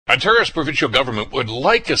Ontario's provincial government would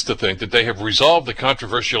like us to think that they have resolved the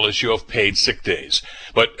controversial issue of paid sick days.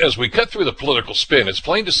 But as we cut through the political spin, it's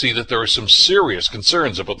plain to see that there are some serious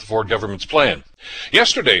concerns about the Ford government's plan.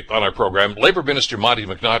 Yesterday on our program, Labour Minister Monty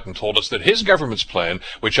McNaughton told us that his government's plan,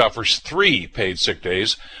 which offers 3 paid sick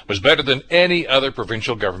days, was better than any other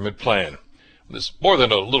provincial government plan. There's more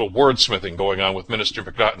than a little wordsmithing going on with Minister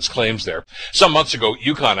McNaughton's claims there. Some months ago,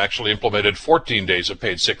 Yukon actually implemented 14 days of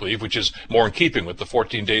paid sick leave, which is more in keeping with the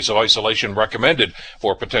 14 days of isolation recommended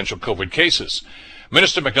for potential COVID cases.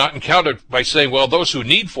 Minister McNaughton countered by saying, well, those who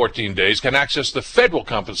need 14 days can access the federal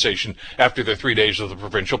compensation after their 3 days of the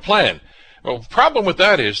provincial plan. Well, the problem with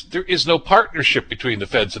that is there is no partnership between the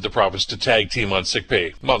feds and the province to tag team on sick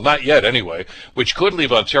pay. Well, not yet anyway, which could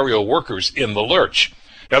leave Ontario workers in the lurch.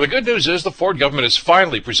 Now, the good news is the Ford government has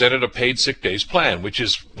finally presented a paid sick days plan, which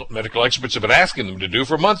is what medical experts have been asking them to do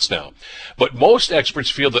for months now. But most experts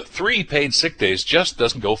feel that 3 paid sick days just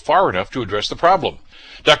doesn't go far enough to address the problem.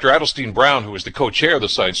 Dr. Adelstein Brown, who is the co-chair of the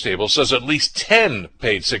science table, says at least 10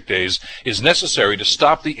 paid sick days is necessary to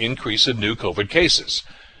stop the increase in new COVID cases.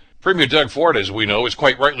 Premier Doug Ford, as we know, is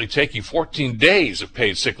quite rightly taking 14 days of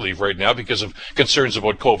paid sick leave right now because of concerns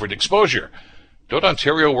about COVID exposure. Don't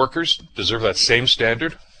Ontario workers deserve that same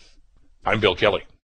standard? I'm Bill Kelly.